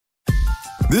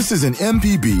This is an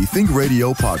MPB Think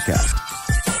Radio podcast.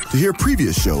 To hear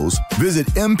previous shows, visit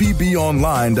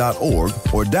mpbonline.org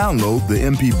or download the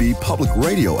MPB Public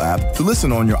Radio app to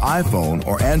listen on your iPhone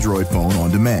or Android phone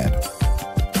on demand.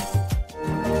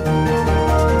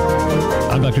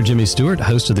 I'm Dr. Jimmy Stewart,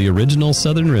 host of the original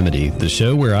Southern Remedy, the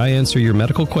show where I answer your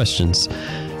medical questions.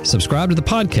 Subscribe to the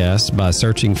podcast by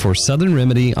searching for Southern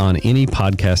Remedy on any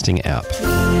podcasting app.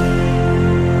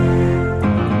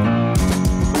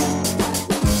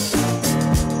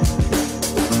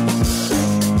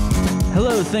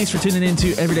 Hello, thanks for tuning in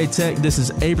to Everyday Tech. This is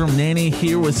Abram Nanny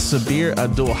here with Sabir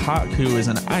Abdul-Haq, who is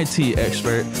an IT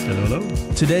expert. Hello.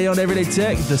 Today on Everyday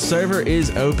Tech, the server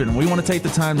is open. We want to take the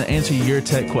time to answer your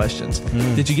tech questions.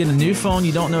 Did you get a new phone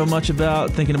you don't know much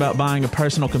about, thinking about buying a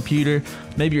personal computer?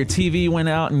 Maybe your TV went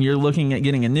out and you're looking at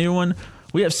getting a new one?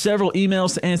 We have several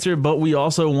emails to answer, but we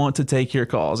also want to take your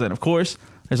calls. And of course,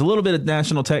 there's a little bit of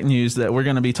national tech news that we're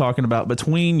going to be talking about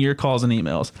between your calls and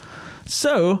emails.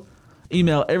 So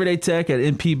email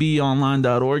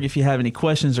everydaytech@mpbonline.org if you have any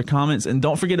questions or comments. And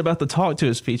don't forget about the Talk to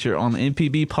Us feature on the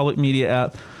MPB Public Media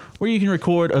app, where you can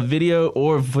record a video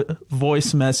or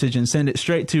voice message and send it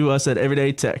straight to us at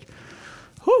Everyday Tech.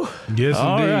 Whew. Yes,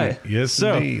 All indeed. right. Yes,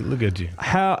 So, indeed. Look at you.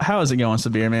 How is it going,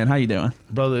 Sabir, man? How you doing?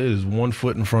 Brother, it is one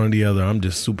foot in front of the other. I'm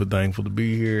just super thankful to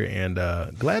be here and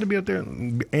glad to be up there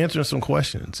answering some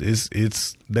questions.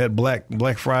 It's that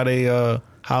Black Friday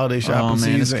holiday shopping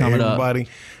season. Everybody,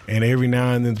 and every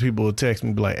now and then people will text me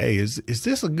and be like, hey, is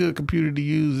this a good computer to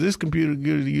use? Is this computer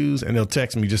good to use? And they'll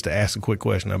text me just to ask a quick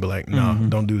question. I'll be like, no,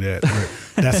 don't do that.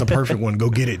 That's a perfect one. Go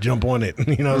get it. Jump on it.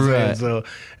 You know what I'm saying?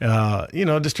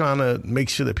 So, just trying to make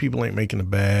sure that people ain't making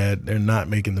they're not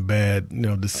making the bad,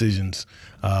 decisions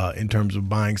in terms of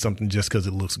buying something just because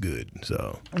it looks good.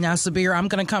 So now, Sabir, I'm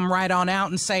going to come right on out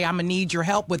and say I'm going to need your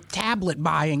help with tablet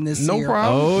buying this year. No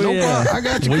problem. Oh, yeah. I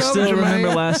got you we covered, still Jermaine. remember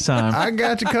last time. I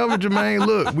got you covered, Jermaine.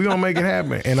 Look, we're going to make it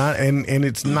happen. And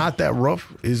it's not that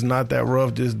rough. It's not that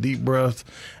rough. Just deep breaths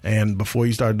and before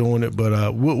you start doing it.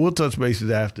 But we'll touch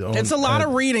bases after. It's a lot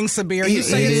of reading, Sabir. You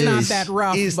say it's not that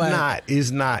rough. It's not.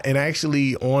 It's not. And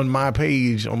actually, on my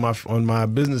page, on my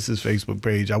business's Facebook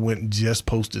page, I went and just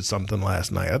posted something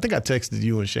last night. I think I texted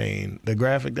you and Shane. The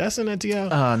graphic, did I send that to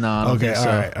y'all? No, I don't think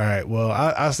so. All right. Well,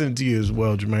 I sent it to you as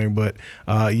well, Jermaine. But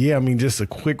just a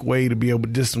quick way to be able,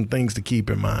 just some things to keep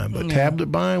in mind. But tablet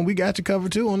buying, we got you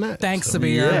covered too on that. Thanks, so,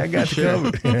 Sabir. Yeah, I got you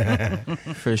covered.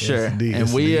 For sure. Indeed,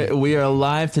 and we are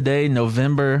live today,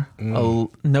 November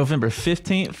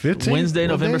 15th. Wednesday,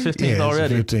 November 15th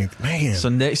already. 15th. Man. So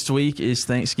next week is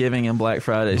Thanksgiving and Black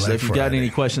Friday. So if you've got any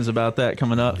questions about that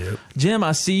coming up. Yep. Jim,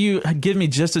 I see you. Give me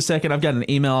just a second. I've got an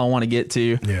email I want to get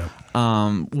to. Yeah.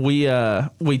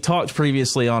 We talked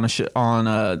previously on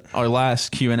our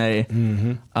last Q&A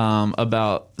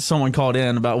about someone called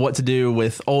in about what to do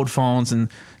with old phones, and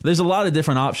there's a lot of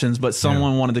different options, but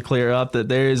someone wanted to clear up that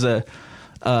there is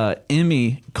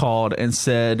Emmy called and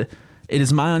said,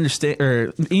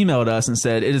 emailed us and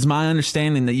said, it is my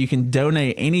understanding that you can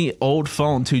donate any old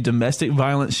phone to domestic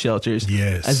violence shelters,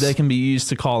 as they can be used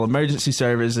to call emergency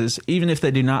services, even if they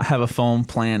do not have a phone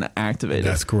plan activated.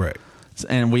 That's correct.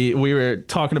 And we were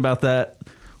talking about that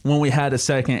when we had a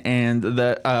second, and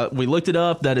that we looked it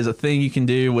up. That is a thing you can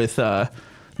do with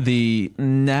the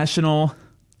National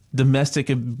Domestic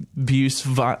Abuse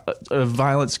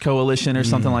Violence Coalition or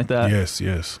something like that.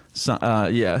 Yes. So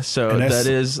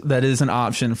that is an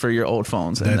option for your old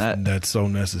phones. That's so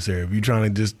necessary. If you're trying to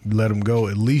just let them go,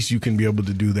 at least you can be able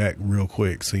to do that real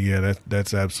quick. So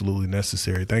that's absolutely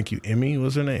necessary. Thank you, Emmy.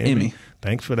 What's her name? Emmy.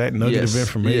 Thanks for that nugget of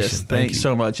information. Yes, thanks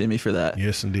so much, Emmy, for that.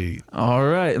 Yes, indeed. All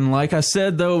right, and like I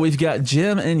said, though, we've got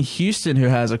Jim in Houston who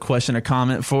has a question or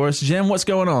comment for us. Jim, what's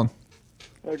going on?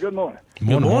 Good morning.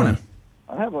 Good morning.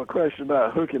 I have a question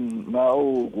about hooking my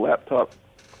old laptop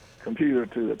computer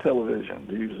to the television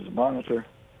to use as a monitor.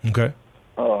 Okay.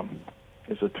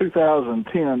 It's a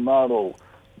 2010 model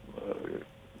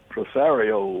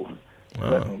Presario.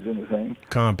 That means anything.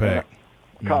 Compact.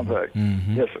 Compact.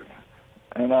 Mm-hmm. Yes, sir.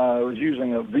 And I was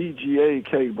using a VGA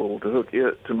cable to hook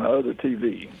it to my other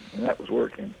TV, and that was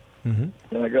working. Mm-hmm.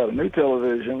 Then I got a new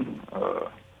television, a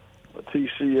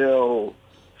TCL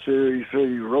Series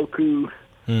 3 Roku.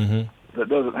 Mm-hmm. That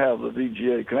doesn't have the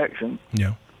VGA connection.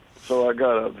 Yeah. So I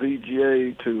got a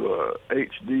VGA to a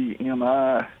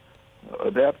HDMI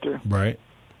adapter. Right.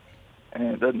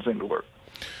 And it doesn't seem to work.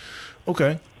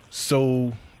 Okay.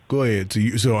 So go ahead.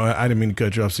 So I didn't mean to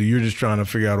cut you off. So you're just trying to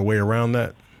figure out a way around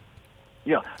that?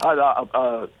 Yeah.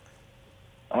 I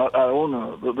own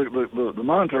the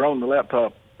monitor on the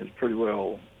laptop is pretty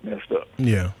well messed up.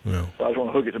 Yeah. So I just want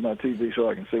to hook it to my TV so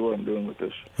I can see what I'm doing with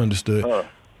this. Understood.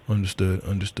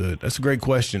 Understood. That's a great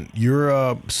question.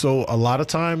 You're so a lot of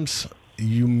times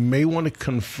you may want to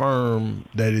confirm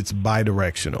that it's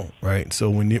bidirectional, right? So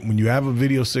when you have a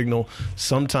video signal,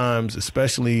 sometimes,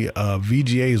 especially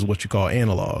VGA is what you call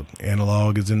analog.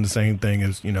 Analog is in the same thing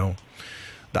as,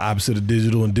 the opposite of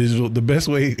digital, and digital, the best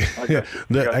way,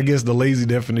 I guess the lazy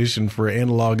definition for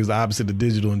analog is the opposite of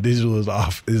digital, and digital is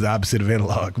the opposite of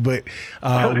analog. But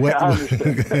I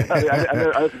understand.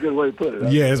 That's a good way to put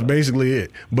it. Yeah, it's basically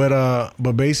it. But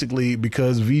basically,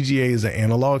 because VGA is an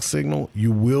analog signal,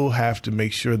 you will have to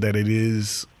make sure that it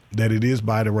is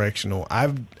bidirectional.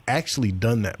 I've actually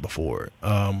done that before,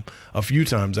 a few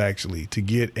times actually, to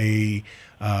get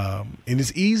and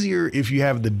it's easier if you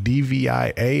have the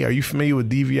DVI-A. Are you familiar with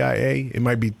DVI-A? It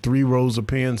might be 3 rows of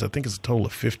pins. I think it's a total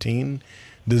of 15.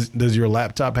 Does your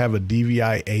laptop have a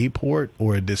DVI-A port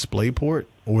or a display port,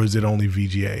 or is it only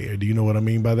VGA? Or do you know what I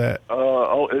mean by that?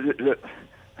 The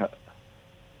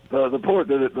port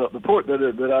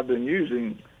that I've been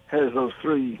using has those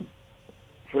three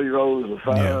rows of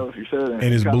 5. Yeah. You said, and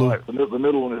it's blue. Like the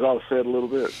middle one is offset a little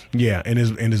bit. Yeah, and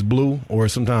it's blue, or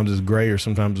sometimes it's gray, or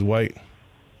sometimes it's white.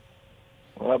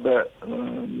 Well, I bet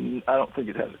I don't think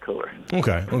it has a color.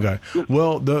 Okay.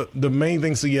 Well, the main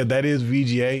thing, so yeah, that is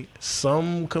VGA.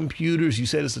 Some computers, you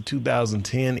said it's a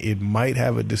 2010, it might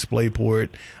have a display port.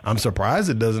 I'm surprised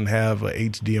it doesn't have a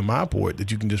HDMI port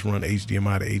that you can just run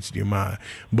HDMI to HDMI.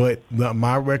 But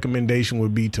my recommendation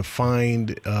would be to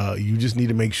find, you just need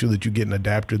to make sure that you get an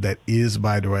adapter that is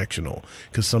bidirectional,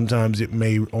 because sometimes it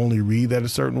may only read that a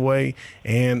certain way.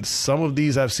 And some of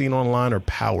these I've seen online are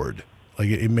powered. Like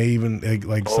it may even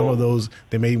some of those,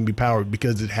 they may even be powered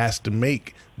because it has to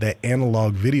make that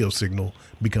analog video signal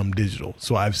become digital.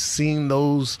 So I've seen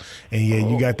those, and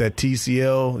you got that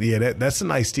TCL. Yeah, that's a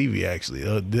nice TV actually.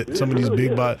 Some of these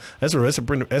big box. That's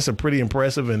a pretty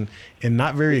impressive and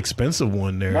not very expensive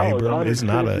one there. No, hey, bro, it's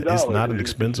not an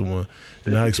expensive one.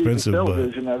 Not expensive, but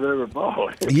television I've ever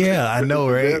bought. Yeah, I know,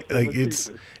 right? Like it's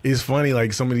funny.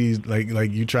 Like some of these,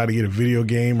 like you try to get a video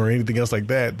game or anything else like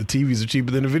that, the TVs are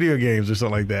cheaper than the video games or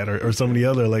something like that, or some of the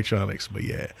other electronics. But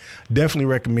yeah, definitely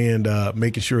recommend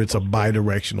making sure it's a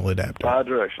bidirectional adapter.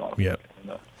 Bidirectional. Yeah.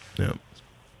 Yeah.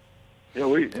 Yeah,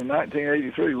 in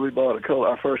 1983 we bought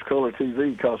our first color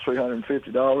TV. Cost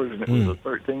 $350, and it was a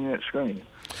 13-inch screen.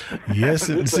 Yes,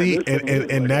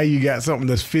 and now you got something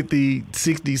that's 50,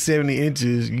 60, 70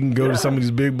 inches. You can go to some of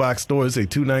these big box stores, say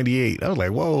 $298. I was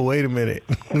like, whoa, wait a minute.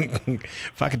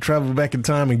 If I could travel back in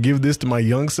time and give this to my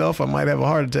young self, I might have a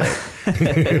heart attack.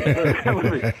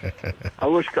 I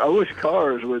wish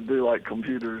cars would do like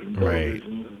computers and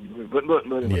televisions. But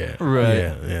anyway. Yeah,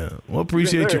 right. Yeah. Well,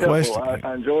 appreciate your question.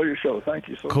 I enjoy your show. Thank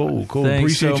you so much. Cool. Thanks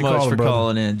appreciate so much for brother.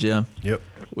 calling in, Jim. Yep.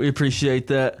 We appreciate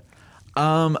that.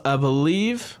 I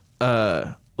believe,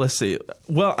 let's see.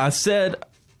 Well, I said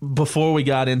before we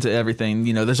got into everything,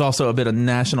 there's also a bit of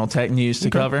national tech news to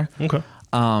cover. Okay.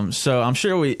 So I'm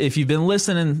sure if you've been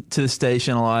listening to the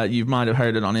station a lot, you might have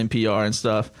heard it on NPR and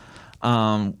stuff.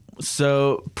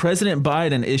 So President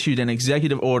Biden issued an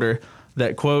executive order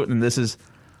that, quote, and this is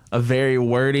a very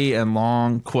wordy and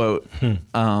long quote,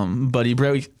 but he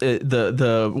broke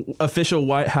the official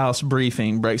White House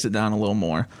briefing breaks it down a little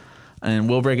more. And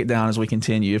we'll break it down as we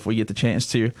continue if we get the chance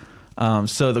to.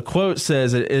 So the quote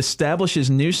says, it establishes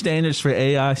new standards for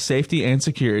AI safety and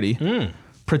security,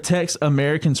 protects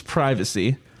Americans'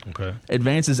 privacy,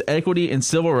 advances equity and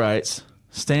civil rights,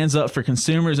 stands up for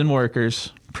consumers and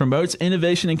workers, promotes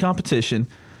innovation and competition,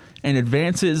 and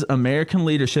advances American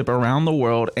leadership around the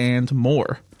world, and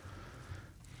more.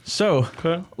 So,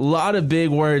 a lot of big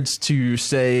words to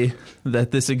say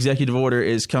that this executive order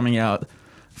is coming out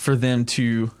for them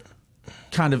to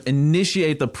kind of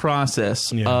initiate the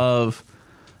process of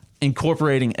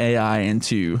incorporating AI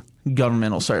into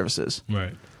governmental services.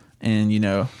 Right. And,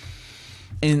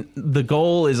 and the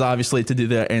goal is obviously to do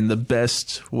that in the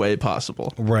best way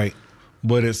possible. Right.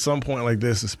 But at some point like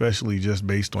this, especially just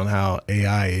based on how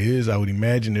AI is, I would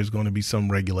imagine there's going to be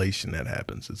some regulation that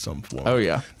happens at some form. Oh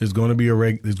yeah, there's going to be a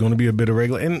bit of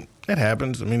regulation, and that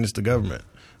happens. I mean, it's the government,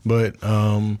 but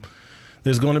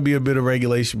there's going to be a bit of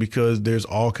regulation because there's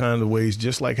all kinds of ways,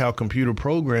 just like how computer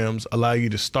programs allow you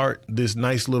to start this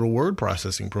nice little word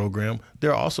processing program. There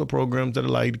are also programs that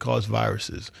allow you to cause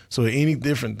viruses. So any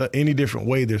different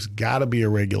way, there's got to be a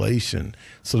regulation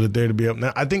so that there to be up.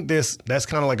 Now, I think that's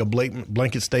kind of like a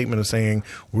blanket statement of saying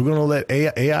we're going to let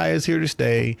AI is here to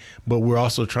stay, but we're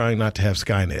also trying not to have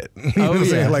Skynet. You know what I'm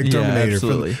saying? Like Terminator.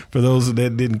 Absolutely. For those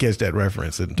that didn't catch that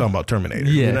reference, I'm talking about Terminator.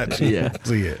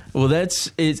 So Well,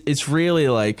 it's really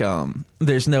like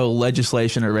there's no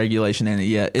legislation or regulation in it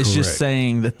yet. It's just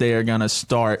saying that they are going to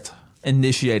start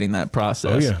initiating that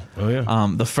process. Oh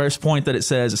yeah. The first point that it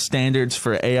says is standards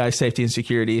for AI safety and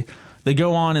security. They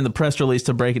go on in the press release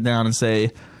to break it down and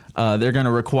say they're going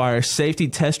to require safety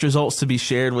test results to be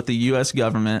shared with the U.S.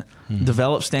 government,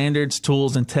 develop standards,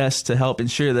 tools, and tests to help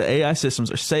ensure that AI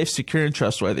systems are safe, secure, and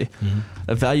trustworthy,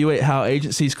 evaluate how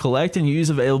agencies collect and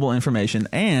use available information,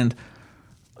 and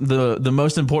the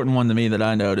most important one to me that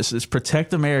I noticed is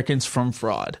protect Americans from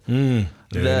fraud. I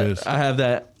have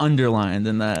that underlined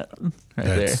in that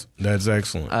there. That's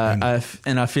excellent. I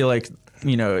feel like,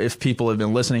 if people have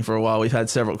been listening for a while, we've had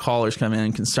several callers come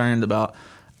in concerned about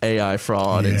AI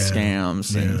fraud and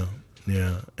scams. And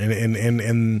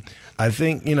I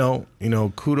think,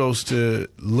 kudos to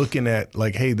looking at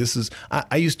like, hey, this is,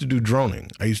 I used to do droning.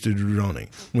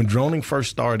 When droning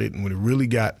first started and when it really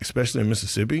got, especially in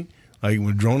Mississippi, like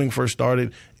when droning first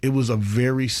started, it was a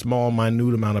very small,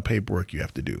 minute amount of paperwork you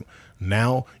have to do.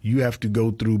 Now you have to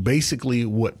go through basically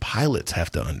what pilots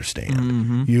have to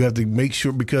understand. You have to make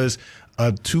sure, because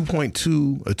a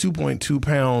 2.2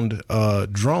 pound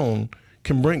drone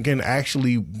can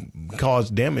actually cause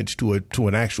damage to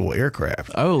an actual aircraft.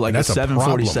 Oh, like a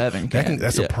 747.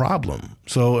 That's a problem.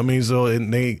 So I mean,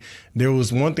 there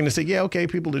was one thing to say, yeah, okay,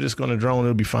 people are just going to drone,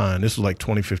 it'll be fine. This was like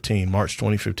 2015, March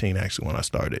 2015, actually, when I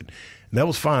started. And that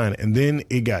was fine, and then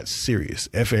it got serious.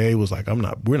 FAA was like,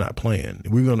 we're not playing.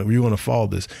 We're gonna follow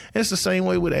this. And it's the same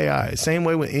way with AI. Same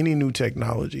way with any new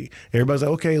technology. Everybody's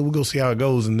like, okay, we'll go see how it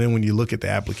goes. And then when you look at the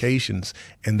applications,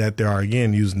 and that there are,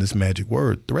 again, using this magic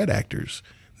word, threat actors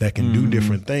that can do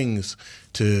different things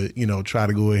to, try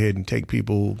to go ahead and take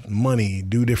people's money,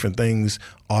 do different things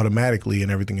automatically, and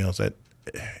everything else. That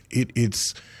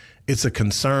it's a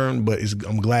concern, but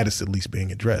I'm glad it's at least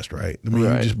being addressed, right? I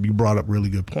mean, you brought up really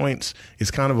good points.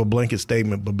 It's kind of a blanket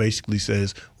statement, but basically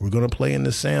says we're going to play in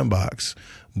this sandbox.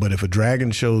 But if a dragon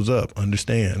shows up,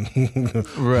 understand, you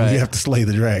have to slay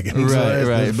the dragon.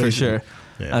 Right, for sure.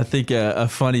 Yeah. I think a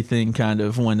funny thing, kind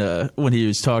of, when he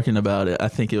was talking about it, I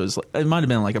think it might have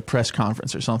been like a press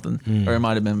conference or something, or it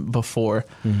might have been before.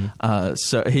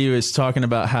 So he was talking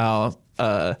about how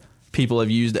people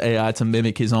have used AI to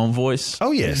mimic his own voice.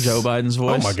 Oh, yes. Joe Biden's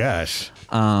voice. Oh, my gosh.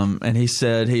 And he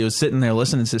said he was sitting there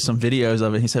listening to some videos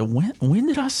of it. He said, when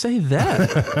did I say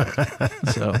that?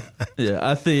 So, yeah,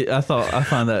 I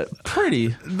find that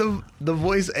pretty. The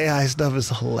voice AI stuff is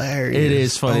hilarious. It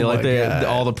is funny. Like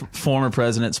all the former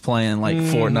presidents playing like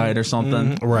Fortnite or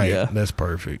something. Right. Yeah. That's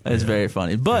perfect. It's very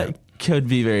funny. But could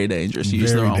be very dangerous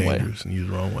used the wrong way. Used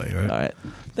the wrong way, right? All right.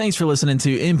 Thanks for listening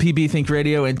to MPB Think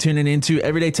Radio and tuning into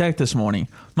Everyday Tech this morning.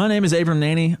 My name is Abram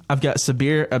Nanny. I've got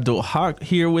Sabir Abdul-Haq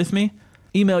here with me.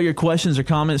 Email your questions or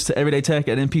comments to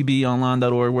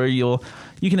everydaytech@mpbonline.org, where you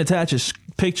can attach a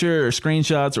picture or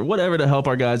screenshots or whatever to help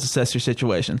our guys assess your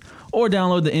situation. Or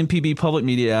download the MPB Public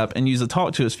Media app and use the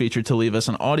Talk to Us feature to leave us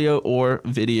an audio or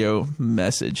video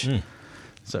message.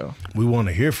 So we want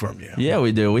to hear from you. Yeah,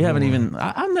 we do. We haven't even.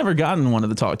 I've never gotten one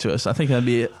to talk to us. I think that'd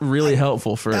be really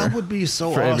helpful for that would be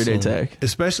so for awesome. Everyday Tech,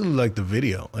 especially like the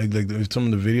video. Like if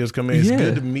some of the videos come in, it's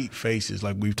good to meet faces.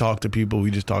 Like we've talked to people. We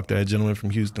just talked to that gentleman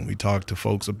from Houston. We talked to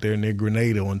folks up there near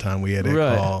Grenada one time. We had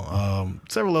that call.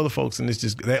 Several other folks, and it's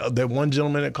just that one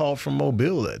gentleman that called from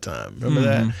Mobile that time. Remember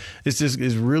that? It's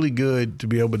really good to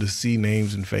be able to see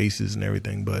names and faces and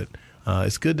everything, but.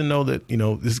 It's good to know that,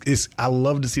 I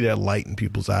love to see that light in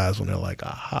people's eyes when they're like,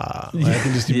 aha. Like, I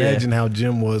can just imagine how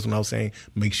Jim was when I was saying,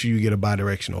 make sure you get a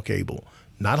bidirectional cable.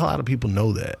 Not a lot of people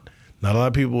know that. Not a lot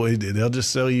of people, they'll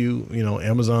just sell you,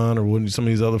 Amazon or some of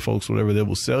these other folks, whatever, they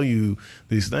will sell you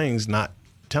these things, not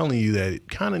telling you that it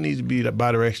kind of needs to be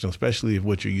bidirectional, especially if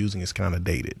what you're using is kind of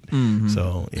dated.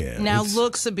 So, yeah. Now,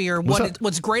 look, Sabir,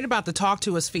 what's great about the Talk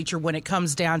to Us feature when it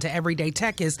comes down to Everyday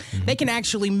Tech is they can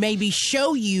actually maybe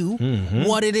show you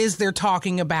what it is they're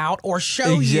talking about or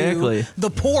show you the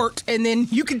port, and then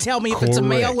you can tell me if it's a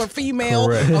male or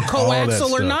female, a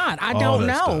coaxial or not. I don't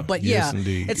know. Stuff. But yes,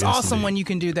 it's awesome when you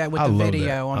can do that with the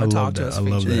video on the Talk to Us feature.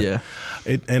 I love that.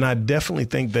 Yeah. And I definitely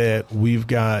think that we've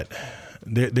got...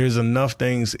 There's enough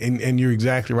things, and you're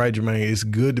exactly right, Jermaine. It's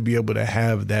good to be able to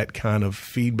have that kind of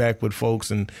feedback with folks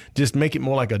and just make it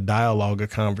more like a dialogue, a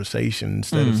conversation,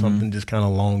 instead of something just kind of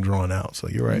long drawn out. So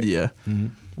you're right. Yeah.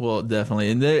 Well,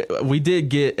 definitely. And we did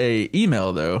get a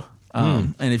email though.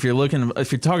 And if you're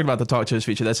talking about the Talk to Us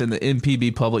feature, that's in the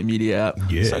MPB Public Media app.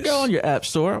 Yes. So go on your App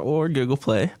Store or Google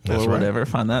Play or whatever,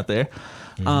 find that there.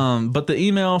 But the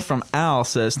email from Al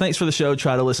says, thanks for the show.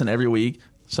 Try to listen every week.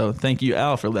 So thank you,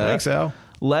 Al, for that. Thanks, Al.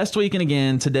 Last week and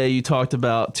again today, you talked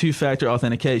about two-factor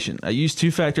authentication. I use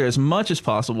two-factor as much as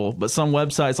possible, but some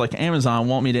websites like Amazon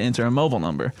want me to enter a mobile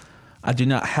number. I do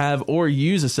not have or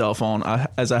use a cell phone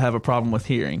as I have a problem with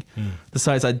hearing.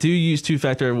 Besides, I do use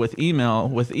two-factor with email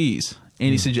with ease.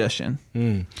 Any suggestion?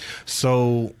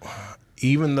 So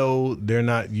even though they're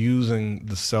not using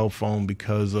the cell phone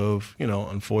because of,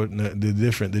 unfortunately,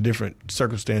 the different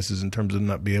circumstances in terms of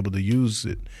not being able to use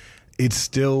it, it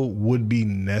still would be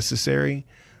necessary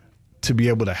to be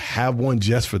able to have one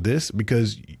just for this,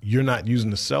 because you're not using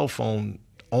the cell phone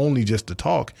only just to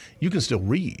talk. You can still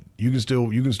read. You can still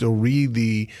read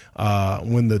the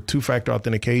when the two-factor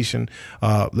authentication.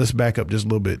 Let's back up just a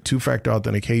little bit. Two-factor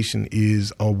authentication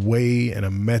is a way and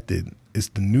a method. It's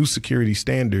the new security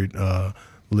standard,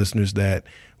 listeners, that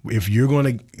if you're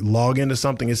going to log into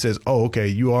something, it says, "Oh, okay,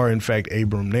 you are in fact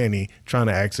Abram Nanny trying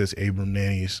to access Abram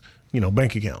Nanny's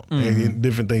bank account," and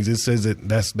different things. It says that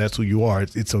that's who you are.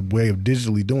 It's a way of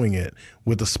digitally doing it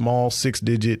with a small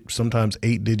 6-digit, sometimes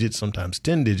 8-digit, sometimes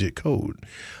 10-digit code.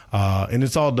 And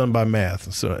it's all done by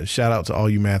math. So shout out to all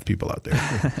you math people out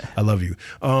there. I love you.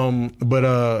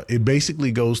 But it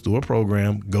basically goes through a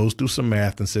program, goes through some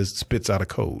math, and spits out a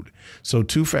code. So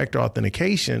two-factor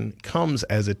authentication comes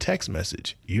as a text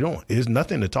message. There's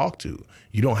nothing to talk to.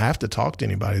 You don't have to talk to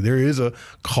anybody. There is a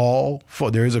call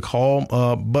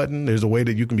button. There's a way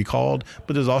that you can be called,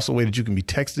 but there's also a way that you can be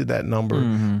texted that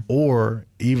number, or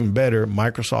even better,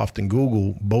 Microsoft and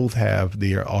Google both have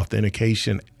their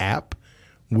authentication app,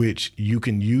 which you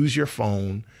can use your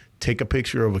phone, take a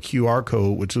picture of a QR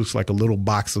code, which looks like a little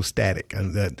box of static.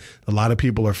 And that a lot of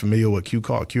people are familiar with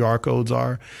QR codes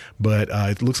are, but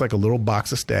it looks like a little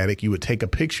box of static. You would take a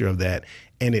picture of that,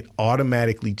 and it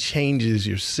automatically changes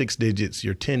your 6 digits,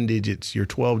 your 10 digits, your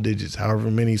 12 digits, however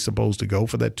many is supposed to go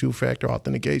for that two-factor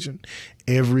authentication,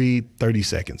 every 30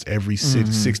 seconds, every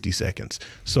 60 seconds.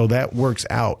 So that works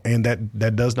out, and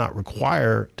that does not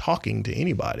require talking to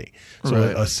anybody. So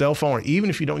a cell phone, or even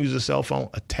if you don't use a cell phone,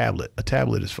 a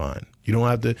tablet is fine. You don't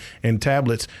have to, and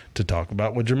tablets, to talk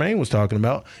about what Jermaine was talking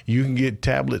about, you can get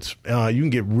tablets, you can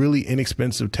get really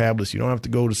inexpensive tablets. You don't have to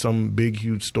go to some big,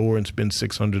 huge store and spend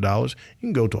 $600. You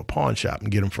can go to a pawn shop and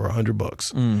get them for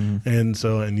 $100.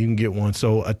 And you can get one.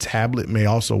 So a tablet may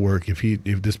also work if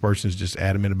this person is just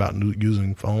adamant about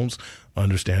using phones,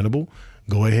 understandable.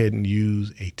 Go ahead and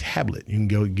use a tablet. You can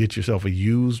go get yourself a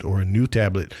used or a new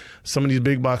tablet. Some of these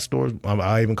big box stores,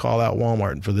 I even call out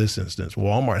Walmart for this instance.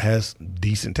 Walmart has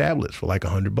decent tablets for like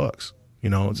 $100.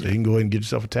 So you can go ahead and get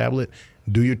yourself a tablet,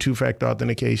 do your two-factor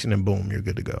authentication, and boom, you're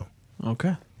good to go.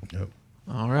 Okay. Yep.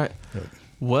 All right. Yep.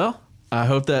 Well, I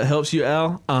hope that helps you,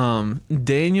 Al.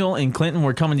 Daniel and Clinton,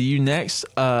 we're coming to you next.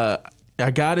 I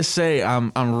gotta say,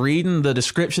 I'm reading the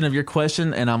description of your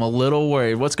question, and I'm a little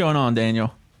worried. What's going on,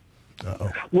 Daniel?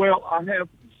 Uh-oh. Well, I have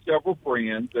several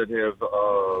friends that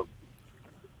have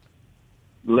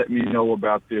let me know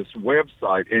about this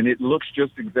website, and it looks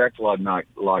just exactly like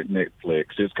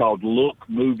Netflix. It's called Look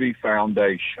Movie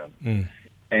Foundation,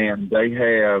 and they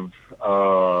have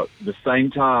the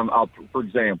same time. For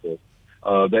example,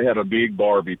 they had a big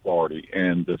Barbie party,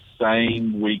 and the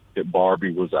same week that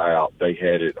Barbie was out, they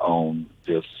had it on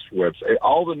this website.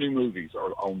 All the new movies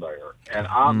are on there, and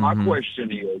my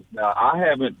question is, now I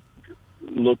haven't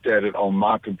looked at it on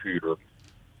my computer.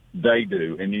 They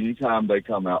do, and anytime they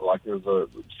come out, like there's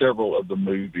several of the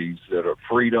movies that are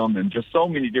Freedom, and just so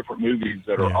many different movies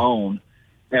that are on.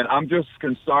 And I'm just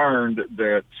concerned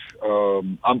that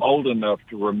I'm old enough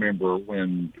to remember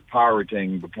when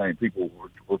pirating people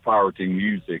were pirating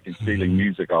music and stealing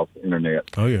music off the internet.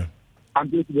 Oh yeah. I'm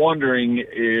just wondering,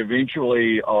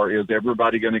 eventually, or is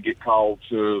everybody going to get called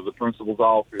to the principal's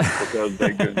office because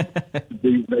they've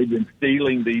been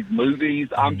stealing these movies?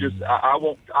 I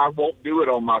won't do it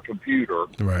on my computer.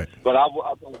 Right. But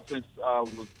since I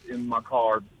was in my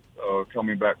car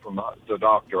coming back from the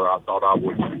doctor, I thought I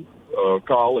would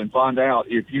call and find out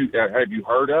if have you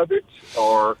heard of it,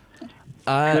 or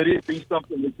could it be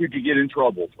something that you could get in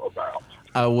trouble about?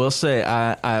 I will say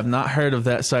I have not heard of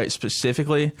that site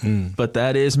specifically, but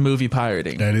that is movie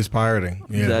pirating. That is pirating.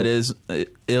 Yeah. That is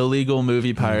illegal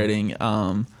movie pirating.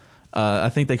 I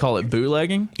think they call it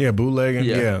bootlegging. Yeah, bootlegging.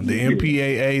 Yeah. The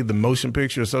MPAA, the Motion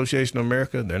Picture Association of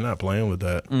America, they're not playing with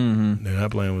that. They're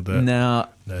not playing with that. Now,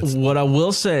 what I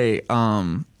will say,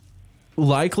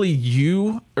 likely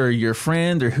you or your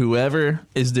friend or whoever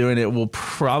is doing it will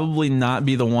probably not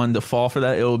be the one to fall for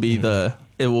that. It will be the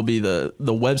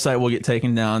website will get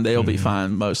taken down. They'll be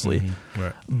fine mostly.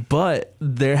 Right. But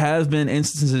there have been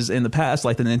instances in the past,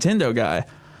 like the Nintendo guy,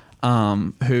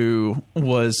 who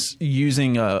was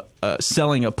using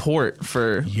selling a port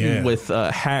with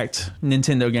hacked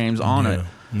Nintendo games on it.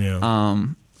 Yeah.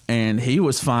 And he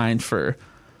was fined for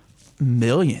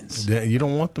millions. You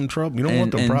don't want them trouble. You don't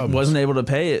want them problems. Wasn't able to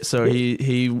pay it, so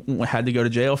he had to go to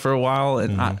jail for a while.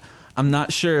 And I'm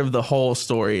not sure of the whole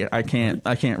story. I can't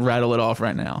rattle it off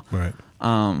right now. Right.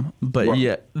 But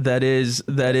yeah, that is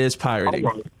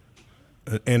pirating.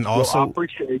 And also, I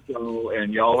appreciate y'all,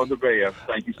 and y'all are the best.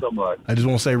 Thank you so much. I just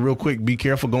want to say real quick, be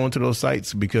careful going to those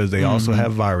sites because they also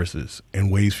have viruses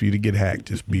and ways for you to get hacked.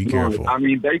 Just be careful. I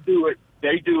mean, they do it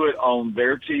on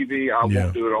their TV. I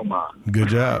won't do it on mine. Good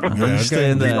job. I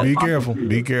understand that. Be careful.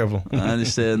 Be careful. I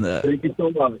understand that. Thank you so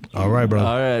much. All right, brother.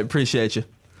 All right. Appreciate you.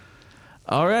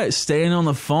 All right. Staying on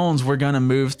the phones, we're going to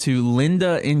move to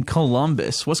Linda in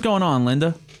Columbus. What's going on,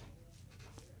 Linda?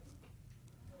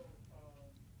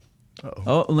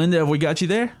 Oh, Linda, have we got you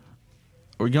there?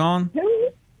 Are we gone? Who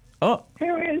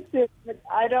is this?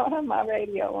 I don't have my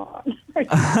radio on.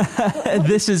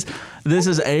 This is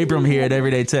Abram here at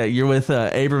Everyday Tech. You're with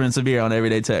Abram and Sabir on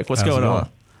Everyday Tech. What's going on?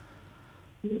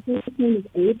 This is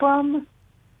Abram?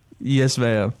 Yes,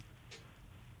 ma'am.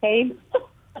 Hey.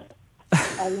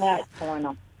 A lot going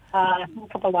on. A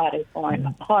lot is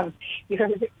going on.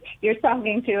 You're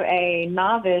talking to a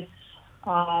novice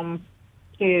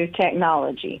to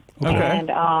technology. Okay.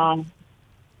 And I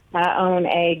own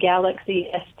a Galaxy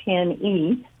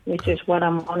S10e, which is what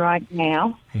I'm on right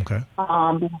now. Okay.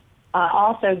 I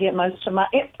also get most of my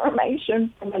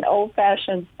information from an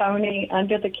old-fashioned Sony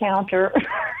under-the-counter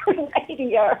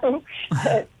radio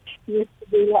that used to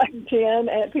be like 10.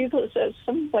 And people said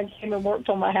someone came and worked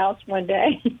on my house one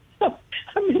day. I'm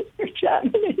Mr.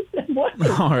 Chapman. He said, "What is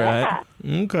All that?"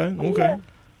 right. Okay.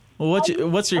 Well,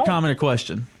 what's your comment or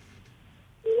question?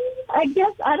 I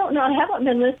guess, I don't know, I haven't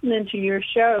been listening to your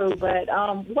show, but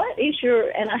what is your,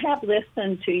 and I have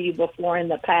listened to you before in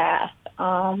the past,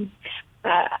 I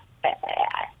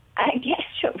guess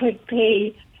it would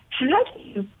be, how do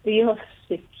you feel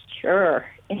secure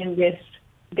in this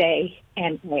day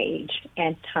and age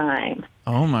and time?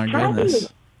 Oh, my goodness.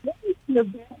 What is the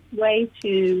best way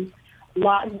to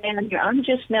lock down your, I'm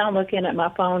just now looking at my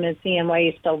phone and seeing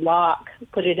ways to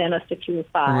put it in a secure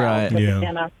file. Right, put it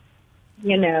in a,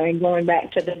 and going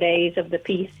back to the days of the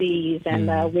PCs, and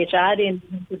which I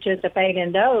didn't participate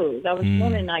in those. I was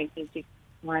born in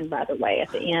 1961, by the way, at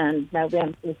the end,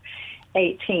 November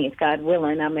 18th, God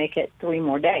willing, I make it 3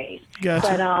 more days. Gotcha.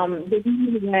 But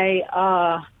anyway,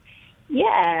 I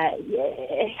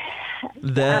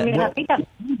mean, I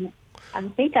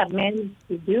think I've managed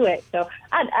to do it. So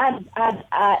I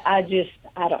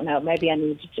don't know. Maybe I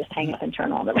need to just hang up and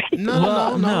turn on the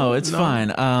radio. No, it's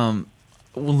fine.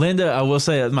 Linda, I will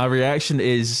say that my reaction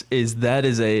is that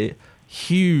is a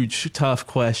huge, tough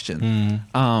question.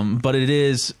 But it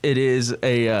is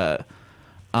a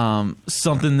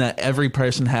something that every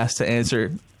person has to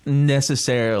answer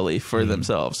necessarily for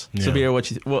themselves. Yeah. Sabir,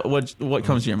 what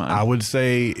comes to your mind? I would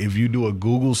say if you do a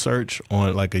Google search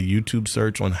on, like a YouTube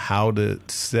search on how to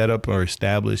set up or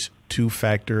establish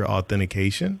 2-factor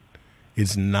authentication,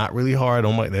 it's not really hard.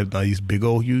 On these big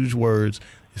old huge words.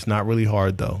 It's not really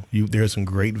hard, though. There's some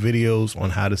great videos on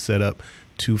how to set up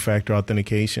 2-factor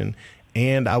authentication,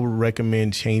 and I would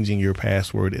recommend changing your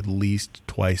password at least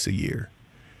twice a year,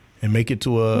 and make it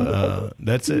to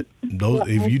that's it.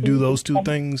 If you do those 2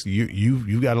 things,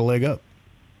 you got a leg up.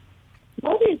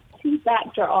 What is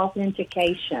 2-factor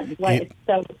authentication? So it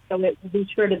would be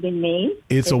sure to be me.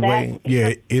 It's a way,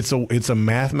 It's a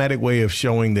mathematic way of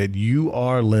showing that you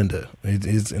are Linda.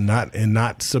 It's not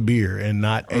Sabir and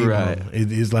not Abram. Right.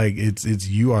 It's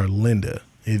you are Linda.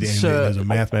 There's a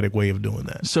mathematic way of doing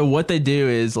that. So what they do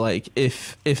is, like,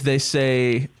 if they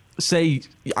say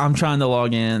I'm trying to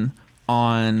log in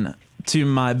to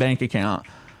my bank account,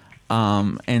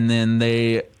 and then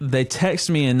they text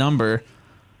me a number,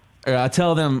 or I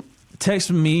tell them,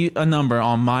 text me a number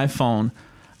on my phone,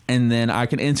 and then I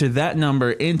can enter that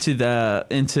number into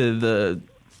the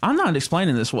I'm not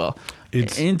explaining this well.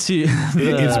 It's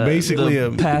basically a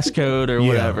passcode or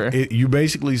whatever. It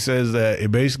basically says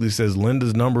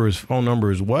Linda's phone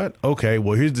number is what? Okay,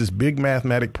 well, here's this big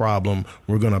mathematic problem.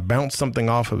 We're going to bounce something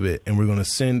off of it, and we're going to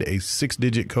send a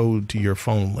 6-digit code to your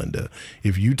phone, Linda.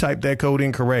 If you type that code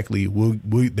incorrectly,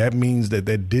 that means that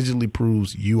digitally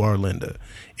proves you are Linda.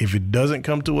 If it doesn't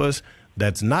come to us,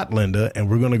 that's not Linda, and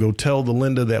we're going to go tell the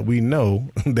Linda that we know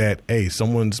that, hey,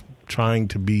 someone's trying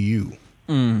to be you.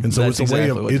 And so it's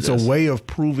a way of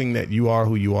proving that you are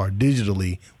who you are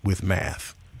digitally with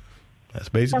math. That's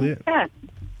basically it.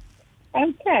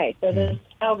 Okay, so the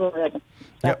algorithm.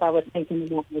 That's what I was thinking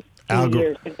about this 2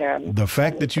 years ago. The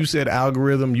fact that you said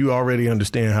algorithm, you already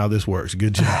understand how this works.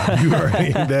 Good job.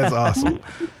 That's awesome.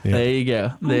 Yeah.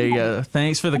 There you go.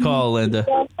 Thanks for the call, Linda.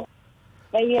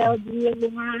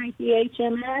 ALGYTHMS?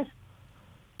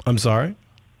 I'm sorry?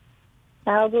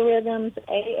 Algorithms,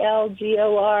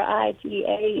 ALGORITH.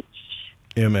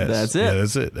 MS. That's it. Yeah,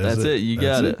 that's it. That's it. You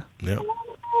got it. Yep.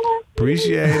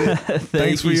 Appreciate it.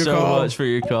 Thanks for your call. Thank you so much for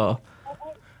your call.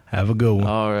 Have a good one.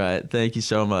 All right. Thank you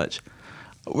so much.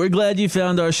 We're glad you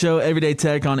found our show, Everyday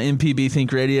Tech, on MPB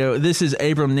Think Radio. This is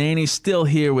Abram Nanny, still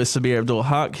here with Sabir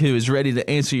Abdul-Haq, who is ready to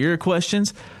answer your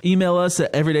questions. Email us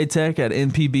at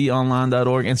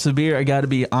everydaytech@mpbonline.org. And Sabir, I got to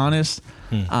be honest,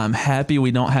 I'm happy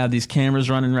we don't have these cameras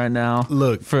running right now.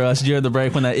 Look, for us during the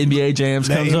break when that NBA Jams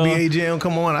comes on. That NBA Jam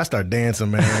come on, I start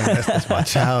dancing, man. That's my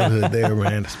childhood there,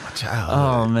 man. That's my childhood.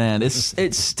 Oh man,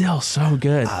 it's still so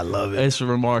good. I love it. It's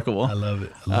remarkable. I love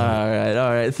it. All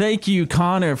right. Thank you,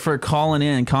 Connor, for calling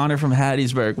in. Connor from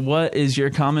Hattiesburg. What is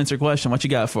your comments or question? What you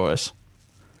got for us?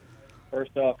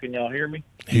 First off, can y'all hear me?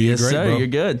 Yes, great, sir. Bro. You're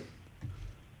good.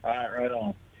 All right, right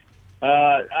on.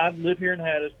 I live here in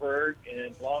Hattiesburg,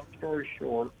 and long story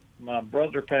short, my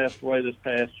brother passed away this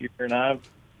past year, and I'm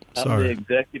the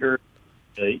executor of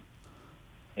the estate.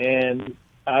 And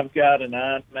I've got an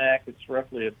iMac. It's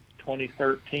roughly a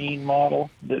 2013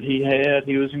 model that he had.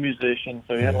 He was a musician,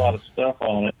 so he had a lot of stuff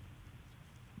on it.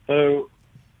 So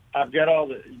I've got all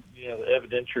the the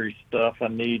evidentiary stuff I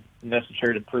need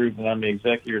necessary to prove that I'm the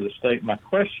executor of the estate. My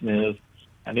question is,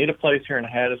 I need a place here in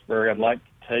Hattiesburg. I'd like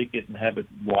to take it and have it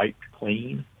wiped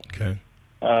clean. Okay.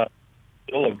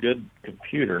 Still a good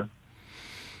computer,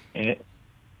 and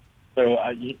so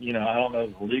I don't know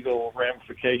the legal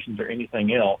ramifications or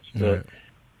anything else. But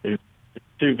there's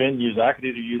two venues I could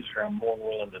either use it or I'm more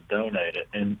willing to donate it.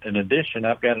 And in addition,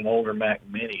 I've got an older Mac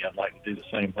Mini. I'd like to do the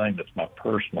same thing. That's my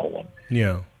personal one.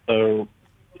 Yeah. So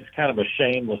it's kind of a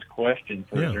shameless question.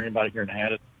 Is there anybody here in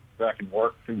Hattiesburg I can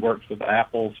who works with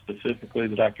Apple specifically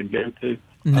that I could go to?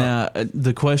 Now,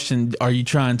 the question, are you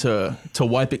trying to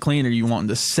wipe it clean, or are you wanting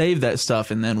to save that stuff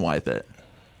and then wipe it?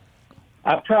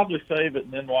 I'd probably save it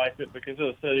and then wipe it because,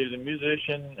 as I said, he's a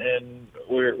musician, and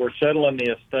we're settling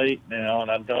the estate now, and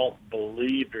I don't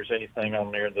believe there's anything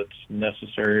on there that's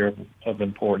necessary of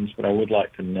importance, but I would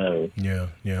like to know. Yeah.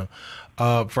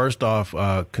 First off,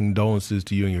 condolences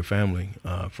to you and your family,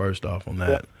 first off on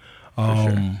that.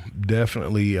 Sure.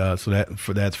 Definitely.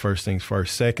 That's first things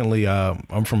first. Secondly,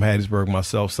 I'm from Hattiesburg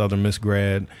myself, Southern Miss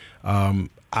grad. I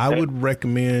would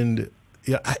recommend.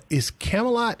 Yeah, is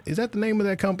Camelot? Is that the name of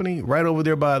that company? Right over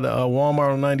there by the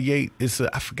Walmart on 98.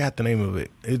 I forgot the name of it.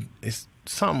 It's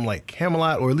something like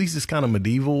Camelot, or at least it's kind of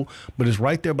medieval. But it's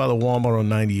right there by the Walmart on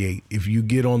 98. If you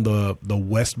get on the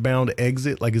westbound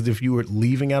exit, like as if you were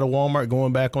leaving out of Walmart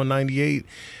going back on 98,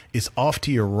 it's off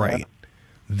to your right.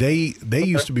 They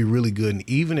used to be really good, and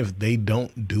even if they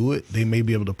don't do it, they may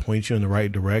be able to point you in the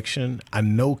right direction. I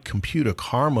know Computer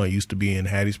Karma used to be in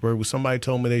Hattiesburg, but somebody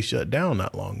told me they shut down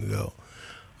not long ago.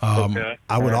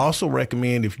 I would also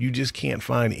recommend, if you just can't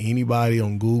find anybody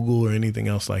on Google or anything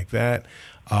else like that,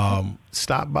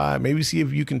 stop by, maybe see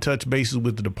if you can touch bases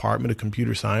with the Department of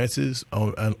Computer Sciences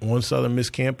on Southern Miss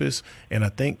campus. And I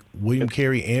think William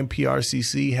Carey and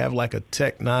PRCC have like a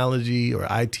technology or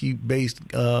IT based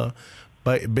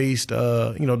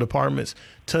departments.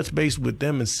 Touch base with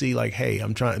them and see, like, hey,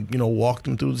 I'm trying, walk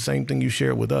them through the same thing you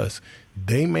shared with us.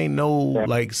 They may know,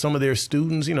 like, some of their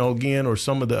students, again, or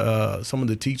some of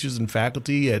the teachers and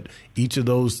faculty at each of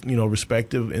those,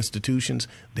 respective institutions.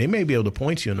 They may be able to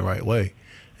point you in the right way.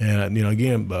 And,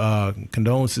 again,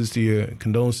 condolences to you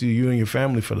and your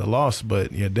family for the loss.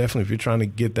 But, yeah, definitely, if you're trying to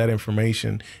get that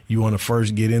information, you want to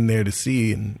first get in there to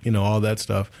see and, all that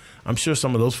stuff. I'm sure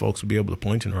some of those folks will be able to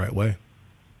point you in the right way.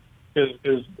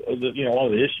 Because one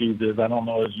of the issues is I don't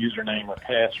know his username or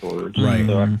passwords, right?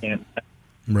 So I can't.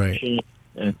 Right.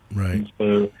 And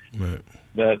so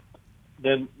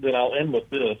then I'll end with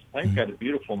this. I think I've got a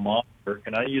beautiful monitor.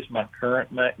 Can I use my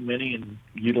current Mac Mini and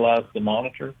utilize the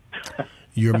monitor?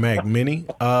 Your Mac Mini?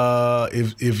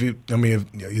 Does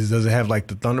it have like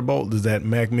the Thunderbolt? Does that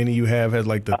Mac Mini you have has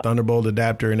like the Thunderbolt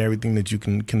adapter and everything that you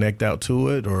can connect out to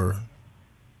it, or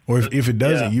if it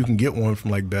doesn't, you can get one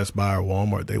from like Best Buy or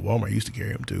Walmart. Walmart used to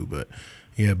carry them too, but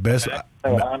yeah, Best. I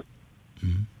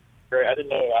didn't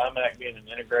know iMac being an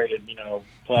integrated,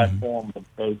 platform of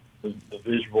both the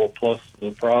visual plus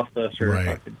the processor. Right.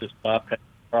 If I could just bypass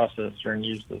the processor and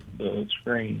use the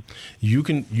screen. You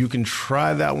can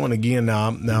try that one again.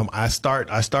 Now I start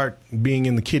being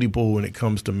in the kiddie pool when it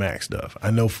comes to Mac stuff.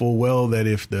 I know full well that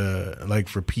if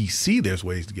for PC, there's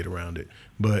ways to get around it,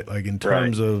 but like in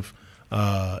terms of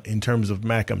In terms of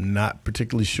Mac, I'm not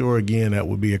particularly sure. Again, that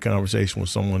would be a conversation with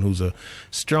someone who's a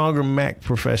stronger Mac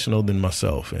professional than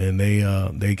myself, and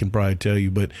they can probably tell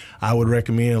you. But I would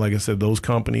recommend, like I said, those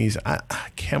companies.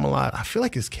 Camelot, I feel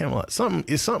like it's Camelot.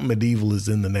 Something medieval is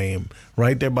in the name.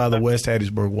 Right there by the West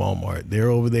Hattiesburg Walmart. They're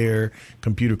over there.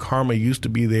 Computer Karma used to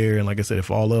be there. And like I said,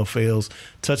 if all else fails,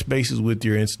 touch bases with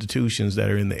your institutions that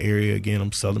are in the area. Again,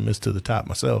 I'm Southern Miss to the top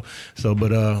myself. So,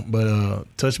 but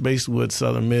touch base with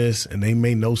Southern Miss, and they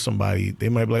may know somebody. They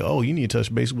might be like, oh, you need to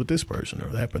touch base with this person or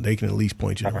that, but they can at least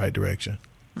point you in the right direction.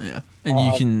 Yeah. And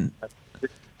you can,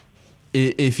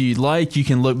 if you'd like, you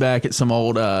can look back at some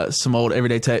old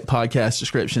Everyday Tech podcast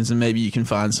descriptions, and maybe you can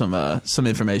find some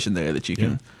information there that you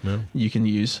can you can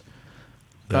use.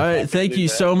 All right, thank you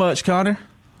so much, Connor.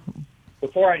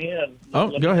 Before I end,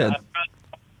 go ahead.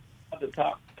 I tried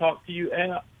to talk to you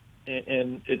app,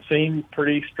 and it seemed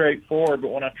pretty straightforward. But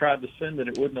when I tried to send it,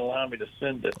 it wouldn't allow me to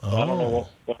send it. So I don't know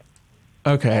what.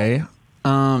 Okay.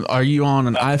 Are you on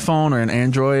an iPhone or an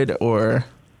Android or?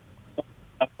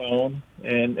 iPhone,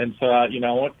 and so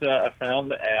I found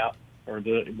the app or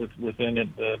within it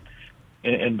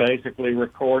and basically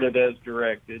recorded as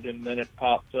directed, and then it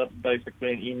pops up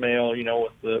basically an email,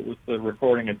 with the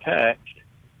recording attached,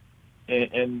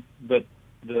 but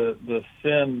the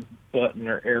send button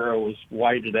or arrow was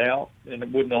whited out, and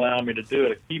it wouldn't allow me to do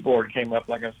it. A keyboard came up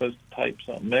like I was supposed to type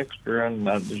something extra, and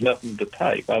there's nothing to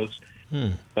type. I was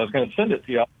going to send it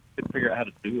to you. I couldn't figure out how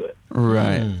to do it.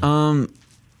 Right.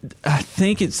 I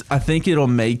think it'll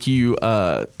make you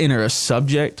enter a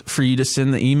subject for you to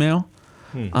send the email.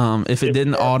 If it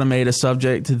didn't automate a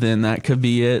subject, then that could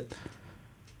be it.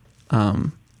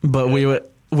 But we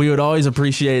would always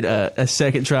appreciate a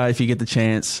second try if you get the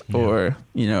chance, or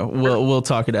we'll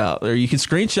talk it out, or you can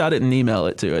screenshot it and email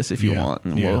it to us if you want,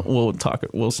 and we'll talk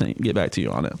it. We'll get back to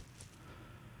you on it.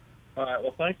 All right.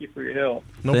 Well, thank you for your help.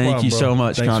 Thank you so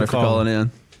much, Connor, for calling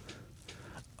in.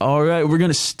 All right, we're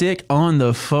going to stick on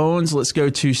the phones. Let's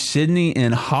go to Sydney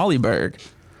in Hollyburg.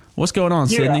 What's going on,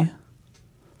 Sydney?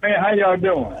 Man, how y'all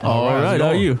doing? All right, how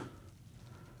are you?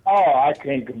 Oh, I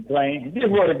can't complain. This is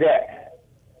what I got.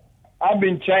 I've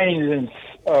been changing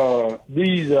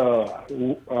these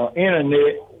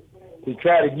internet to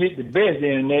try to get the best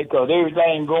internet because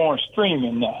everything going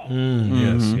streaming now.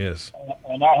 Yes.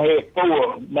 And I had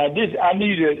 4 of them. Now, I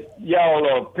need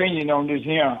y'all opinion on this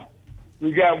here.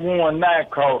 We got one now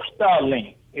called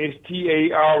Starlink,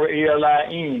 Starlin.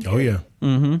 Oh, yeah.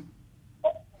 Mm-hmm.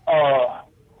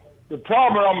 The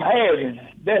problem I'm having,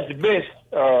 that's the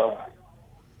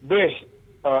best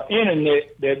internet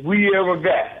that we ever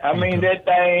got. I mean, that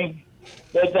thing,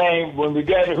 when we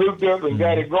got it hooked up and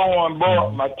got it going,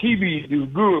 boy, my TV do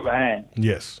good behind it.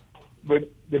 Yes. But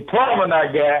the problem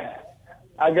I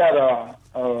got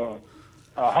a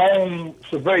home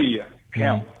surveyor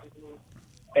camera.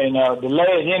 And the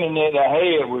last internet I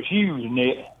had was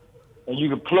HughesNet, and you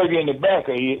could plug in the back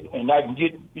of it, and I can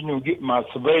get my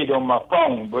survey on my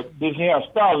phone. But this here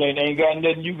Starlink ain't got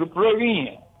nothing you can plug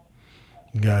in.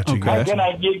 Gotcha. How can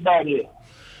I get by there?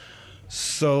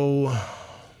 So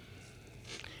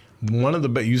one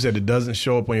of you said it doesn't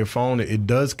show up on your phone. It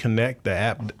does connect. The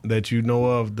app that you know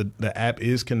of, the app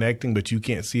is connecting, but you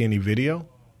can't see any video.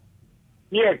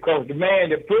 Yeah, because the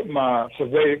man that put my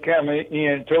surveyor camera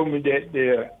in told me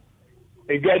that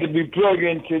it got to be plugged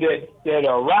into that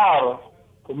router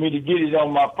for me to get it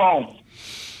on my phone.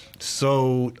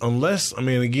 So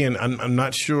again, I'm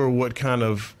not sure what kind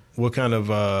of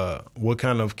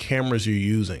cameras you're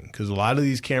using, because a lot of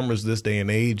these cameras this day and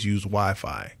age use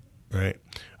Wi-Fi, right?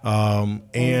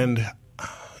 And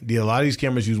a lot of these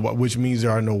cameras use, which means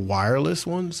there are no wireless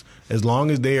ones. As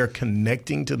long as they are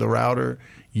connecting to the router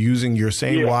using your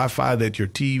same Wi-Fi that your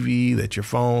TV, that your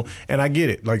phone, and I get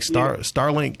it. Like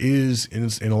Starlink is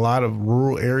in a lot of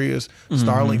rural areas.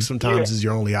 Starlink sometimes is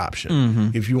your only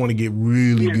option if you want to get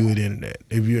really good internet.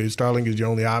 Starlink is your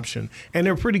only option, and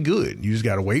they're pretty good. You just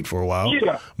got to wait for a while.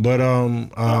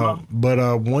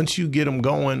 But once you get them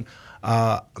going,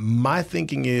 my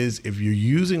thinking is if you're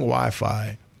using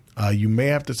Wi-Fi, you may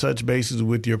have to touch bases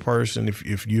with your person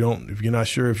if you're not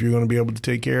sure if you're going to be able to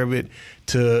take care of it,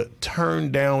 to turn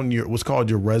down what's called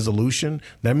your resolution.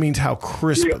 That means how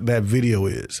crisp that video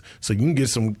is. So you can get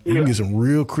some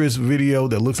real crisp video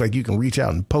that looks like you can reach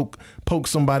out and poke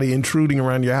somebody intruding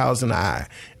around your house in the eye.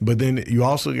 But then you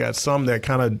also got some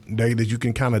that you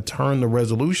can kind of turn the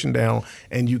resolution down,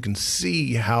 and you can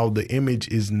see how the image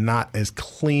is not as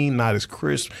clean, not as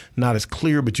crisp, not as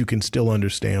clear, but you can still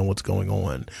understand what's going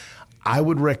on. I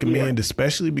would recommend,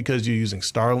 especially because you're using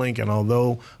Starlink, and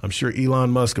although I'm sure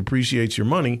Elon Musk appreciates your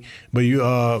money, but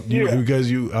because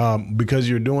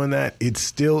you're doing that, it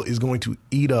still is going to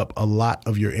eat up a lot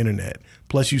of your internet.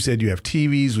 Plus, you said you have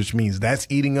TVs, which means that's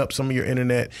eating up some of your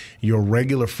internet. Your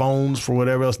regular phones, for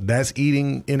whatever else, that's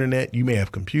eating internet. You may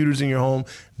have computers in your home,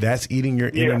 that's eating your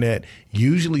internet.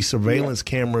 Usually, surveillance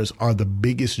cameras are the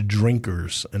biggest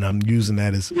drinkers, and I'm using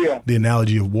that as the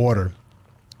analogy of water.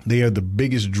 They are the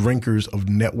biggest drinkers of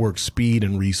network speed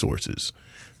and resources.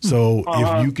 So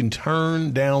if you can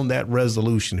turn down that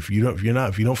resolution, if you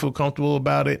don't feel comfortable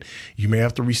about it, you may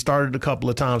have to restart it a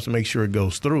couple of times to make sure it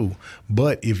goes through.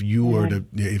 But if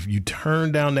you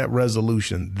turn down that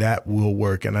resolution, that will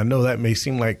work. And I know that may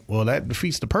seem like, well, that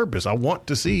defeats the purpose. I want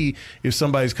to see if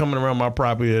somebody's coming around my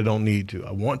property that don't need to.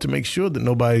 I want to make sure that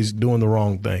nobody's doing the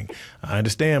wrong thing. I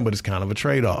understand, but it's kind of a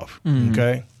trade-off.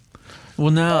 Okay.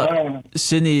 Well, now,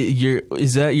 Sydney,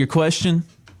 is that your question?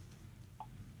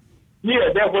 Yeah,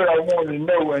 that's what I wanted to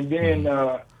know. And then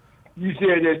you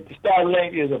said that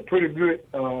Starlink is a pretty good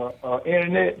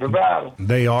internet provider.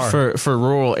 They are. For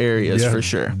rural areas, for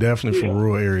sure. Definitely for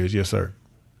rural areas, yes, sir.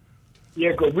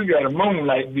 Yeah, because we got a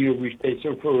moonlight bill we stay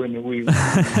so far in the week.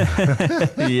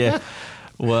 Yeah.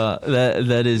 Well,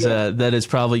 that is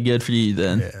probably good for you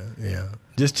then. Yeah.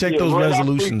 Just check those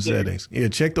resolution settings. Yeah,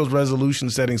 check those resolution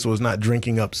settings so it's not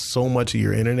drinking up so much of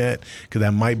your internet, because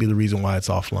that might be the reason why it's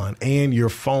offline. And your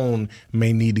phone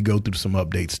may need to go through some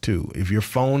updates too. If your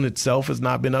phone itself has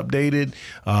not been updated,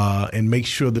 and make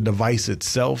sure the device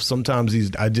itself. Sometimes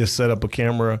I just set up a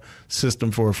camera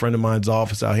system for a friend of mine's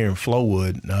office out here in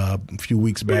Flowood a few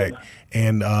weeks back,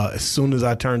 and as soon as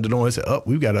I turned it on, it said, "Oh,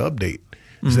 we've got to update."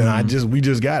 So we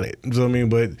just got it. So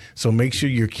so make sure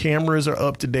your cameras are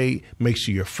up to date. Make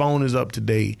sure your phone is up to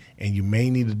date, and you may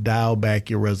need to dial back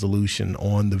your resolution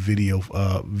on the video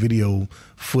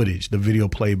footage, the video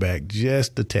playback,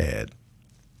 just a tad.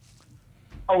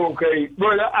 Oh, okay.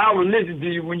 Well, I was listening to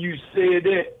you when you said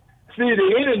that. See,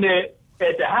 the internet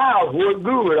at the house worked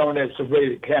good on that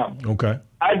surveillance camera. Okay.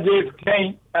 I just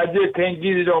can't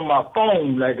get it on my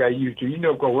phone like I used to. You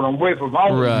know, because when I'm away from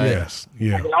home, right? Yes,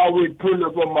 yeah. I can always pull it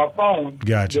up on my phone.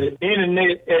 Gotcha. The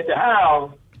internet at the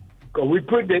house, because we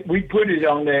put it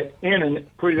on that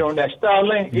internet, put it on that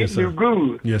Starlink. Yes, it do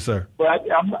good. Yes, sir. But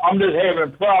I'm just having a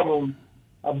problem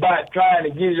about trying to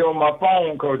get it on my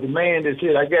phone, because the man that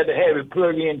said I got to have it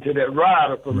plugged into that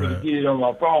router for me to get it on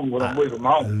my phone when I'm away from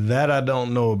home. That I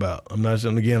don't know about. I'm not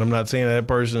saying that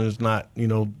person is not,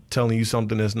 telling you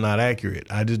something that's not accurate.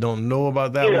 I just don't know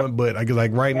about that one. But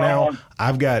like right now,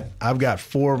 I've got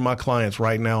 4 of my clients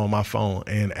right now on my phone,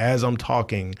 and as I'm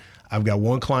talking, I've got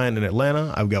one client in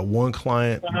Atlanta. I've got one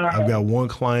client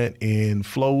in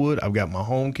Flowood. I've got my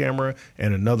home camera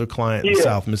and another client in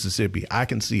South Mississippi. I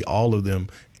can see all of them,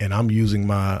 and I'm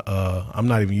using I'm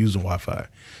not even using Wi-Fi.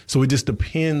 So it just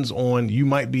depends on, you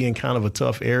might be in kind of a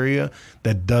tough area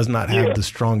that does not have the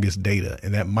strongest data,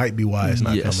 and that might be why it's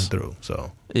not coming through.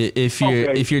 So if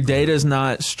your data is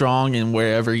not strong in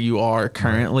wherever you are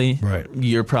currently,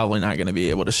 you're probably not going to be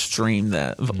able to stream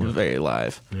that very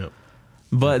live. Yep.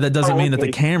 But that doesn't mean that the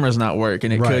camera's not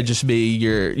working. It could just be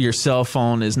your cell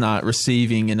phone is not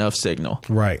receiving enough signal.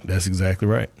 Right. That's exactly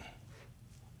right.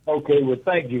 Okay, well,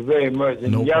 thank you very much.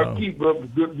 And y'all keep up the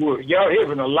good work. Y'all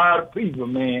helping a lot of people,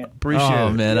 man. Appreciate it. Oh,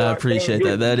 man, I appreciate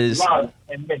that. That is...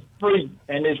 And it's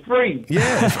free.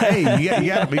 Yeah, hey,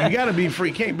 you gotta be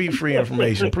free. Can't be free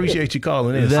information. Appreciate you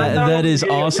calling in. That is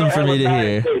awesome for me to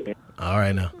hear. All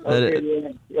right, now.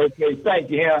 Okay,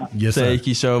 thank you. Yes, sir. Thank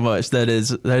you so much. That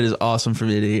is awesome for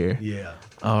me to hear. Yeah.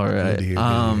 All right.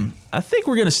 I think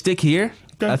we're gonna stick here.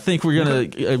 Okay. I think we're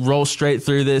gonna roll straight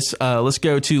through this. Let's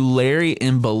go to Larry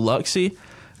in Biloxi,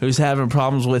 who's having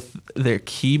problems with their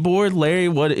keyboard. Larry,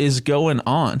 what is going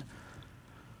on?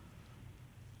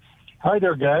 Hi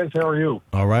there, guys. How are you?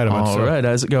 All right. All right.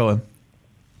 How's it going?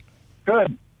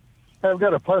 Good. I've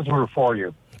got a puzzler for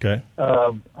you. Okay.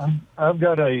 I've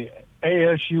got a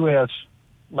ASUS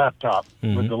laptop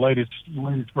with the latest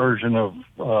version of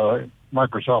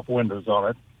Microsoft Windows on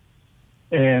it.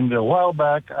 And a while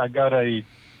back, I got a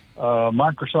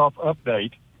Microsoft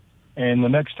update, and the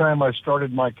next time I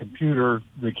started my computer,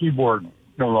 the keyboard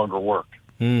no longer worked.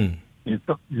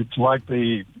 It's like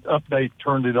the update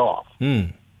turned it off.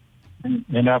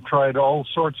 And I've tried all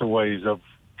sorts of ways of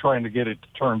trying to get it to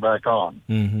turn back on.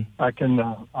 I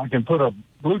can put a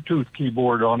Bluetooth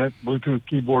keyboard on it, Bluetooth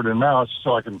keyboard and mouse,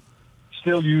 so I can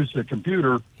still use the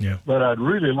computer. Yeah. But I'd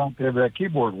really like to have that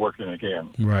keyboard working again.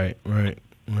 Right.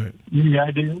 Any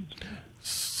ideas?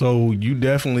 So you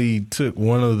definitely took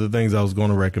one of the things I was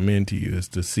going to recommend to you is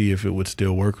to see if it would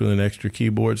still work with an extra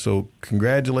keyboard. So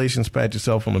congratulations, pat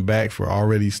yourself on the back for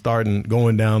already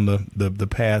going down the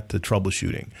path to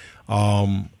troubleshooting.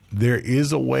 There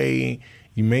is a way,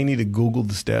 you may need to Google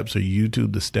the steps or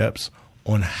YouTube the steps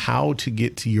on how to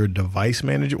get to your device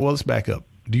manager. Well, let's back up.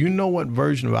 Do you know what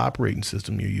version of operating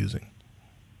system you're using?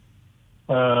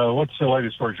 What's the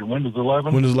latest version? Windows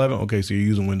 11? Windows 11? Okay, so you're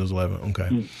using Windows 11.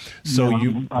 Okay. So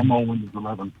I'm on Windows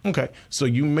 11. Okay. So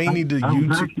you may need to I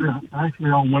was actually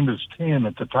on Windows 10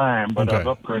 at the time, but I've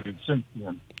upgraded since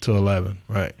then. To 11,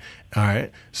 right. All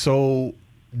right. So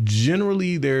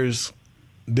generally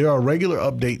there are regular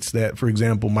updates that, for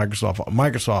example,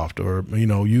 Microsoft or,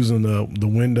 using the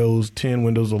Windows 10,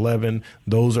 Windows 11,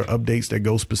 those are updates that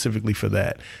go specifically for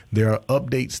that. There are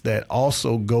updates that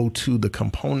also go to the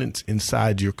components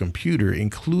inside your computer,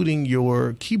 including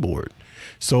your keyboard.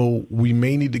 So we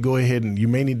may need to go ahead and you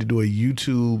may need to do a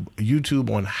YouTube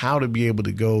on how to be able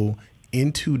to go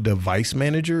into Device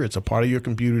Manager. It's a part of your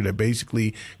computer that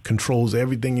basically controls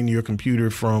everything in your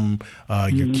computer from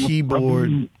your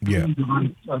keyboard.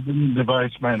 I've been in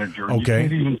Device Manager. Okay. You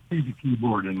can't even see the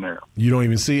keyboard in there. You don't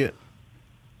even see it?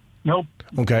 Nope.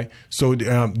 Okay. So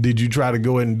did you try to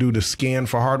go ahead and do the scan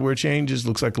for hardware changes?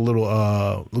 Looks like a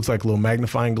little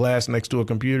magnifying glass next to a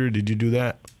computer. Did you do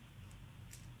that?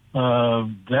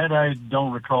 That I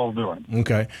don't recall doing.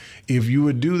 Okay. If you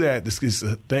would do that, it's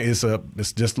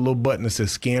just a little button that says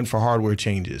scan for hardware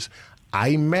changes. I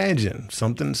imagine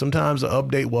sometimes an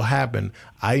update will happen.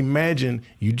 I imagine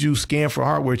you do scan for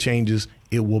hardware changes,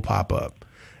 it will pop up.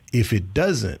 If it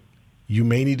doesn't, you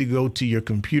may need to go to your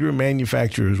computer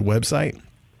manufacturer's website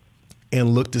and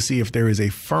look to see if there is a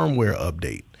firmware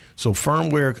update. So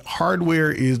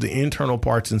hardware is the internal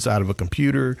parts inside of a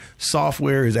computer.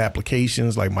 Software is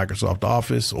applications like Microsoft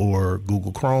Office or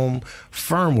Google Chrome.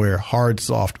 Firmware, hard,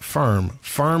 soft, firm.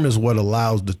 Firm is what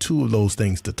allows the two of those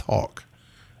things to talk.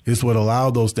 It's what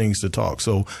allows those things to talk.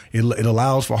 So it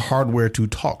allows for hardware to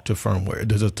talk to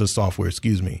firmware, to software,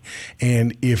 excuse me.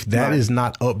 And if that is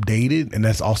not updated, and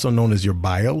that's also known as your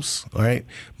BIOS, right?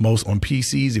 Most on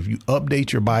PCs, if you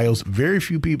update your BIOS, very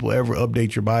few people ever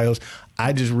update your BIOS.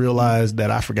 I just realized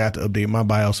that I forgot to update my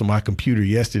BIOS on my computer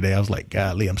yesterday. I was like,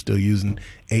 golly, I'm still using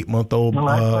 8-month-old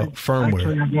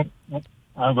firmware. Actually,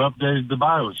 I've updated the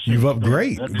BIOS. You've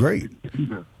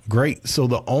upgraded. Great. So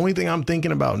the only thing I'm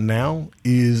thinking about now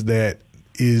is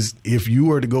if you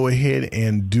were to go ahead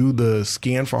and do the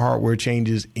scan for hardware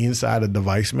changes inside a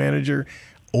Device Manager,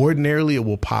 ordinarily it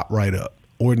will pop right up.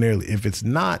 Ordinarily, if it's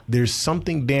not, there's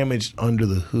something damaged under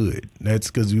the hood. That's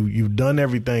because you've done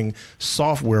everything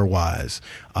software wise.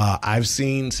 I've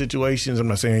seen situations. I'm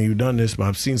not saying you've done this, but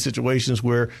I've seen situations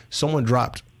where someone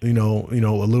dropped, a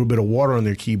little bit of water on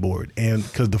their keyboard, and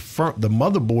because the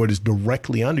motherboard is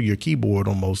directly under your keyboard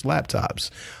on most laptops,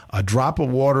 a drop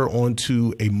of water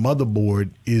onto a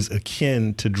motherboard is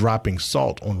akin to dropping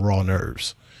salt on raw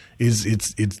nerves.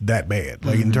 It's that bad,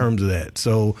 like in terms of that.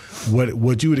 So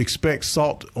what you would expect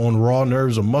salt on raw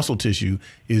nerves or muscle tissue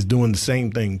is doing the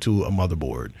same thing to a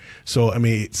motherboard. So, I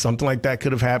mean, something like that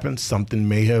could have happened. Something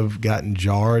may have gotten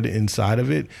jarred inside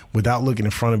of it. Without looking in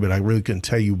front of it, I really couldn't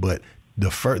tell you. But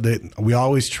we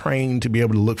always train to be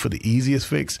able to look for the easiest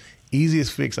fix.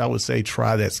 Easiest fix, I would say,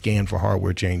 try that scan for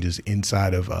hardware changes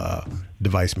inside of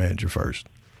Device Manager first.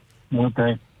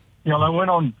 Okay. I went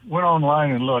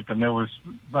online and looked, and there was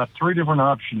about 3 different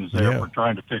options there for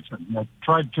trying to fix it. And I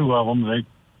tried 2 of them.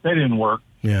 They didn't work.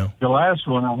 Yeah. The last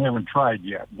one I haven't tried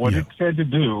yet. What it said to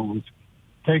do was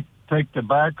take the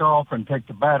back off and take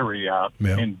the battery out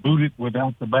and boot it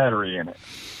without the battery in it,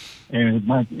 and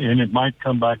it might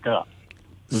come back up.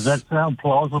 Does that sound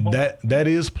plausible? That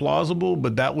is plausible,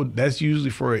 but that's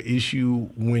usually for an issue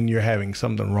when you're having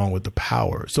something wrong with the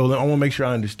power. So I want to make sure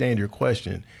I understand your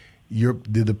question.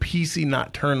 Did the PC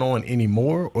not turn on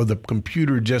anymore, or the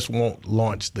computer just won't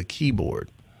launch the keyboard?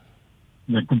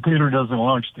 The computer doesn't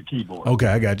launch the keyboard. Okay,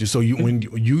 I got you. So when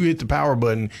you hit the power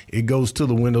button, it goes to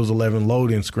the Windows 11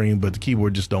 load-in screen, but the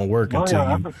keyboard just don't work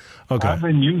until you. Okay. I've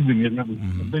been using it.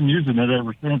 I've been using it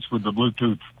ever since with the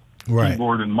Bluetooth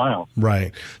keyboard and mouse.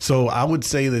 Right. So I would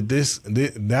say that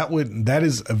that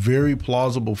is a very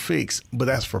plausible fix, but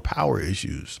that's for power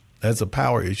issues. That's a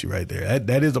power issue right there.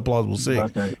 That is a plausible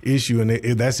issue, and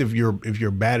that's if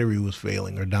your battery was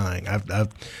failing or dying.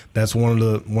 That's one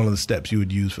of the steps you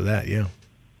would use for that. Yeah.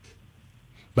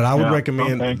 But I would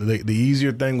recommend the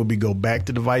easier thing would be go back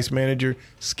to Device Manager,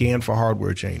 scan for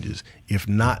hardware changes. If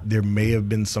not, there may have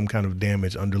been some kind of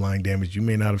underlying damage you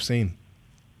may not have seen.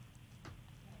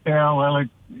 Yeah, well,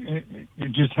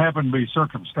 it just happened to be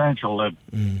circumstantial that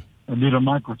I did a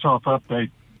Microsoft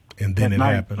update And then it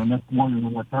happened. And that's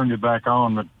when I turned it back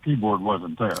on, the keyboard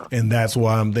wasn't there. And that's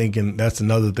why I'm thinking that's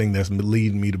another thing that's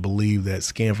leading me to believe that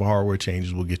Scan for Hardware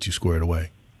changes will get you squared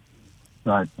away.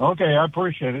 Right. Okay, I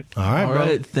appreciate it. All right, All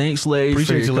right. Thanks, Larry,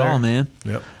 for your call, man.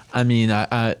 Yep. I mean,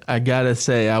 I got to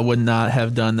say, I would not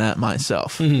have done that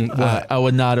myself. I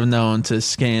would not have known to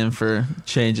scan for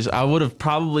changes. I would have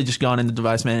probably just gone into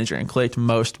Device Manager and clicked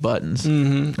most buttons.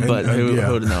 But who would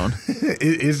have known?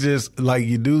 It's just like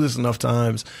you do this enough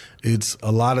times. It's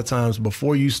a lot of times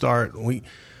before you start.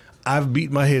 I've beat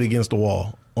my head against the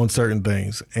wall on certain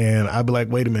things. And I'd be like,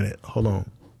 wait a minute, hold on.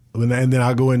 And then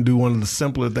I'll go and do one of the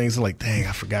simpler things. Like, dang,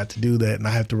 I forgot to do that. And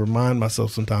I have to remind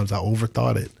myself sometimes I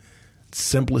overthought it.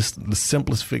 The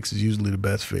simplest fix is usually the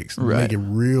best fix. Right. Make it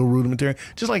real rudimentary,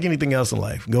 just like anything else in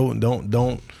life. Go and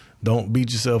don't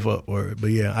beat yourself up. But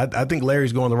yeah, I think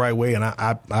Larry's going the right way, and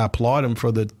I applaud him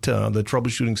for the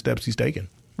troubleshooting steps he's taken.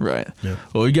 Right. Yeah.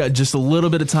 Well, we got just a little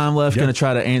bit of time left. Going to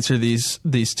try to answer these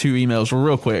two emails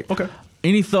real quick. Okay.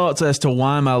 Any thoughts as to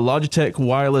why my Logitech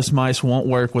wireless mice won't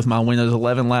work with my Windows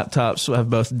 11 laptops? So I have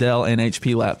both Dell and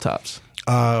HP laptops.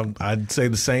 I'd say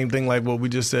the same thing like what we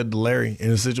just said to Larry.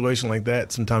 In a situation like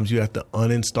that, sometimes you have to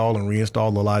uninstall and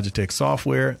reinstall the Logitech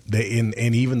software. And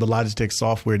even the Logitech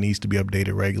software needs to be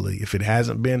updated regularly. If it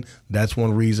hasn't been, that's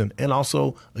one reason. And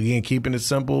also, again, keeping it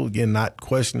simple, again, not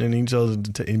questioning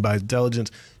anybody's intelligence.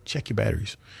 Check your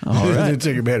batteries. All right.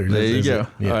 Check your batteries. There you go.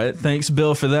 Yeah. All right. Thanks,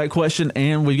 Bill, for that question.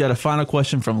 And we got a final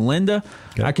question from Linda.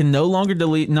 Okay. I can no longer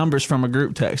delete numbers from a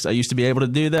group text. I used to be able to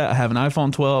do that. I have an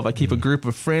iPhone 12. I keep a group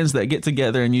of friends that get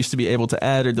together and used to be able to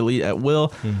add or delete at will.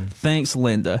 Thanks,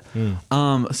 Linda.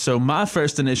 So my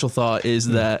first initial thought is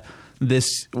that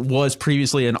this was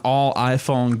previously an all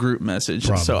iPhone group message.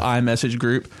 Probably. So iMessage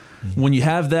group. When you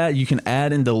have that, you can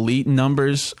add and delete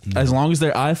numbers. As long as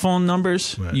they're iPhone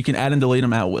numbers, you can add and delete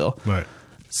them at will. Right.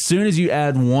 Soon as you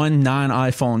add one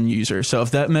non-iPhone user, so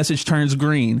if that message turns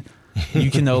green,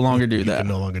 you can no longer do that. You can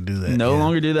no longer do that. No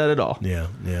longer do that at all. Yeah,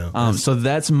 yeah. So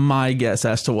that's my guess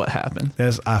as to what happened.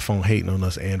 That's iPhone hating on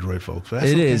us Android folks.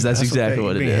 That's exactly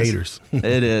what it is. Haters.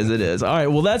 It is. All right,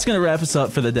 well, that's going to wrap us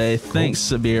up for the day. Thanks,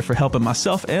 Sabir, for helping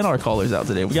myself and our callers out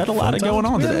today. We got a lot going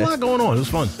on today. We got a lot going on. It was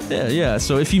fun. Yeah.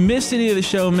 So if you missed any of the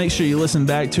show, make sure you listen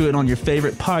back to it on your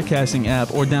favorite podcasting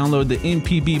app or download the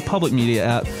MPB Public Media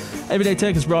app. Everyday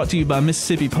Tech is brought to you by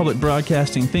Mississippi Public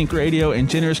Broadcasting Think Radio and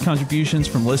generous contributions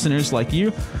from listeners like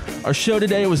you. Our show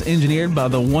today was engineered by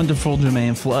the wonderful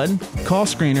Jermaine Flood. Call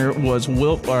screener was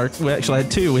we actually had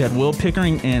two. We had Will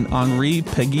Pickering and Henri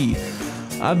Peggy.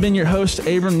 I've been your host,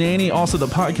 Abram Nanny, also the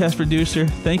podcast producer.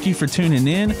 Thank you for tuning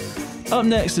in. Up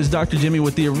next is Dr. Jimmy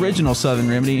with the original Southern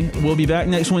Remedy. We'll be back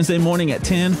next Wednesday morning at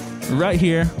 10, right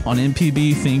here on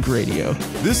MPB Think Radio.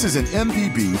 This is an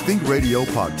MPB Think Radio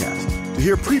podcast. To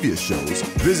hear previous shows,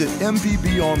 visit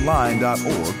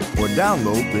mpbonline.org or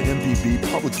download the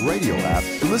MPB Public Radio app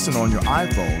to listen on your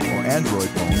iPhone or Android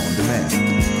phone on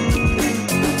demand.